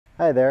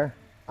Hi there,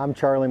 I'm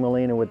Charlie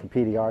Molina with the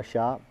PDR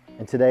Shop,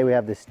 and today we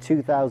have this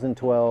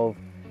 2012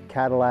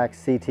 Cadillac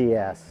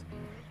CTS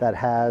that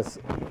has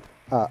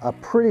a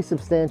pretty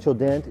substantial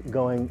dent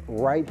going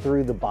right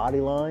through the body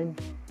line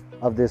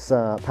of this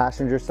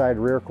passenger side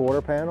rear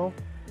quarter panel,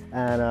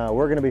 and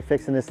we're going to be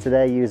fixing this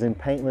today using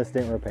Paintless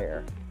Dent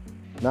Repair.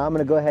 Now I'm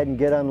going to go ahead and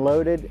get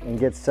unloaded and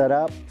get set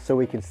up so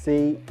we can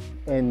see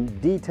in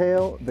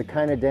detail the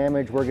kind of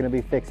damage we're going to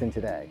be fixing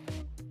today.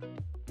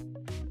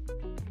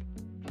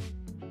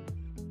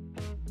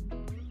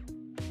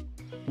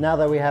 Now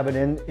that we have it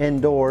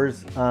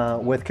indoors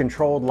with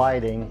controlled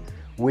lighting,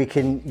 we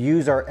can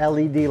use our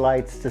LED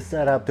lights to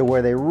set up to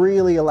where they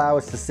really allow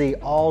us to see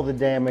all the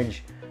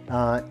damage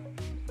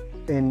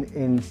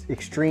in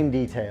extreme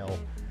detail.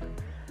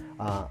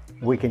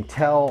 We can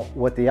tell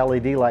with the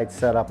LED lights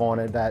set up on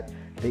it that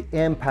the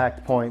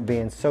impact point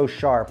being so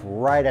sharp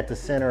right at the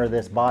center of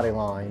this body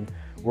line,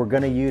 we're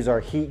going to use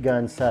our heat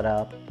gun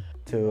setup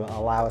to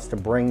allow us to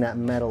bring that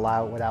metal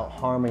out without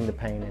harming the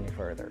paint any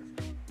further.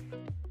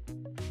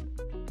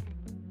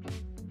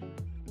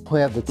 We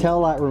have the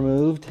tail light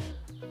removed,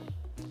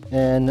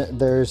 and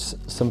there's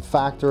some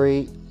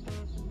factory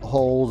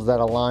holes that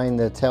align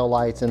the tail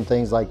lights and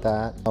things like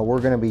that.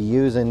 We're going to be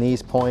using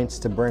these points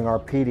to bring our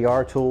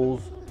PDR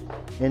tools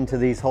into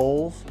these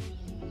holes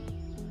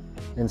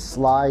and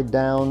slide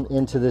down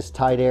into this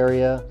tight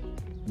area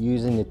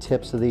using the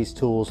tips of these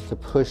tools to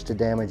push the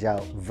damage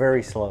out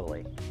very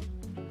slowly.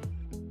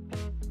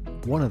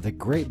 One of the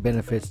great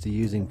benefits to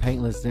using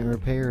Paintless Dent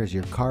Repair is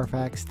your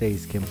Carfax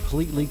stays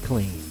completely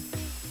clean.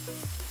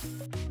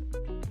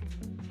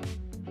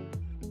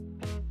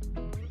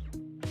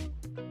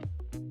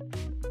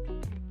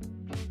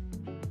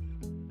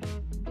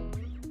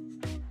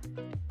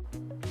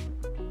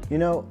 You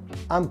know,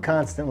 I'm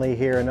constantly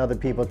hearing other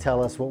people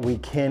tell us what we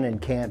can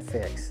and can't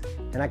fix.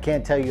 And I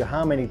can't tell you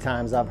how many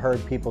times I've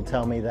heard people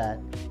tell me that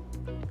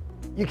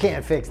you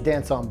can't fix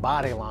dents on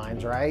body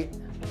lines, right?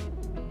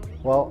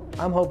 Well,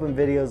 I'm hoping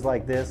videos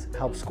like this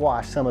help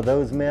squash some of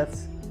those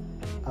myths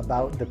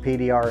about the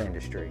PDR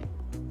industry.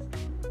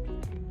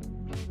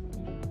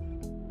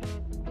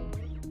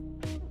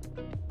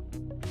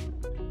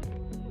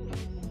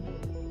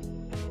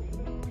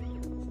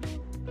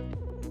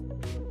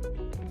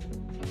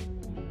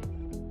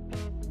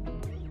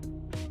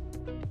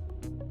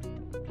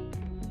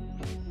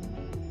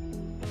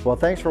 Well,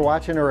 thanks for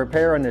watching a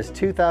repair on this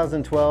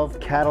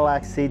 2012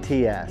 Cadillac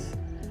CTS.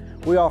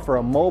 We offer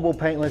a mobile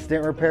paintless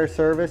dent repair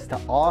service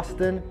to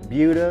Austin,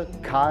 Buda,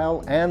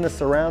 Kyle, and the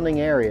surrounding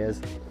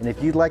areas. And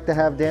if you'd like to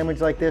have damage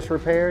like this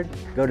repaired,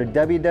 go to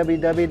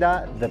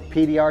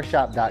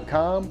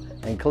www.thepdrshop.com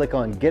and click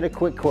on Get a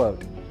Quick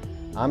Quote.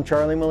 I'm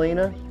Charlie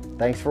Molina.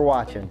 Thanks for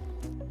watching.